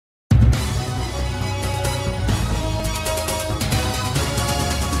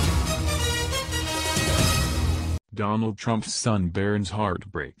Donald Trump's son Barron's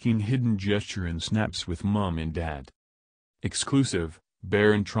heartbreaking hidden gesture in snaps with mom and dad. Exclusive: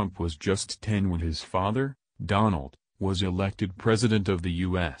 Barron Trump was just 10 when his father, Donald, was elected president of the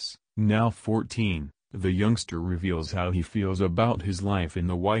U.S. Now 14, the youngster reveals how he feels about his life in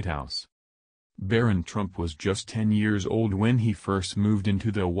the White House. Barron Trump was just 10 years old when he first moved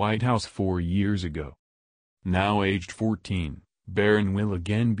into the White House 4 years ago. Now aged 14, Barron will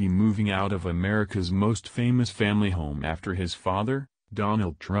again be moving out of America's most famous family home after his father,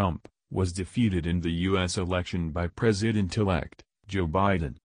 Donald Trump, was defeated in the U.S. election by President-elect Joe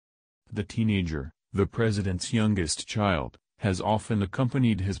Biden. The teenager, the president's youngest child, has often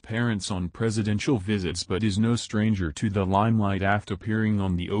accompanied his parents on presidential visits but is no stranger to the limelight after appearing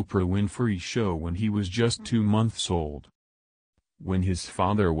on the Oprah Winfrey Show when he was just 2 months old. When his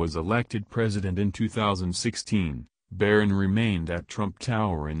father was elected president in 2016, Barron remained at Trump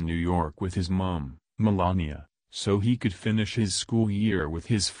Tower in New York with his mom, Melania, so he could finish his school year with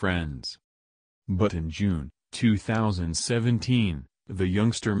his friends. But in June 2017, the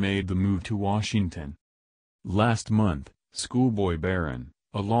youngster made the move to Washington. Last month, schoolboy Barron,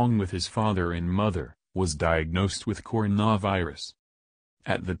 along with his father and mother, was diagnosed with coronavirus.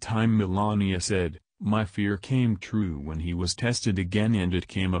 At the time, Melania said, "My fear came true when he was tested again and it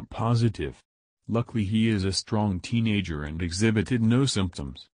came up positive. Luckily he is a strong teenager and exhibited no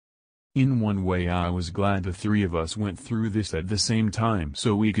symptoms. In one way I was glad the three of us went through this at the same time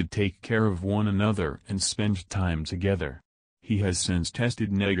so we could take care of one another and spend time together." He has since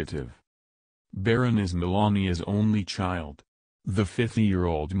tested negative. Barron is Melania's only child. The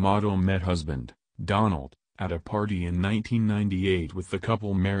 50-year-old model met husband, Donald, at a party in 1998, with the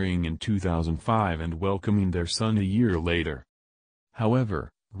couple marrying in 2005 and welcoming their son a year later.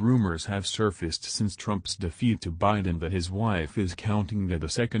 However, rumors have surfaced since Trump's defeat to Biden that his wife is counting the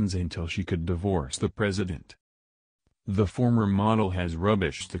seconds until she could divorce the president. The former model has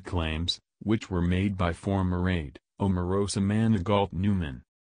rubbished the claims, which were made by former aide, Omarosa Manigault Newman.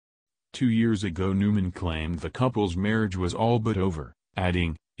 2 years ago Newman claimed the couple's marriage was all but over,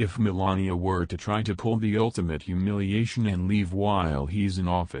 adding, "If Melania were to try to pull the ultimate humiliation and leave while he's in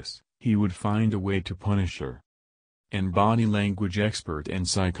office, he would find a way to punish her." And body language expert and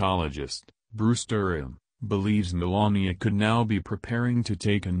psychologist, Bruce Durham, believes Melania could now be preparing to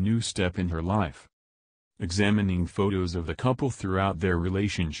take a new step in her life. Examining photos of the couple throughout their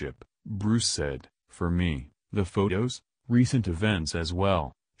relationship, Bruce said, "For me, the photos, recent events as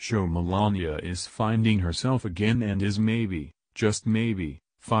well, show Melania is finding herself again and is maybe, just maybe,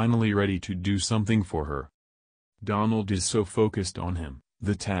 finally ready to do something for her. Donald is so focused on him,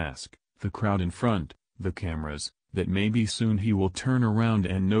 the task, the crowd in front, the cameras, that maybe soon he will turn around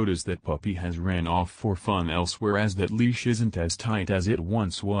and notice that puppy has ran off for fun elsewhere, as that leash isn't as tight as it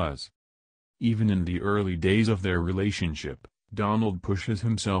once was." Even in the early days of their relationship, Donald pushes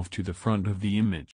himself to the front of the image.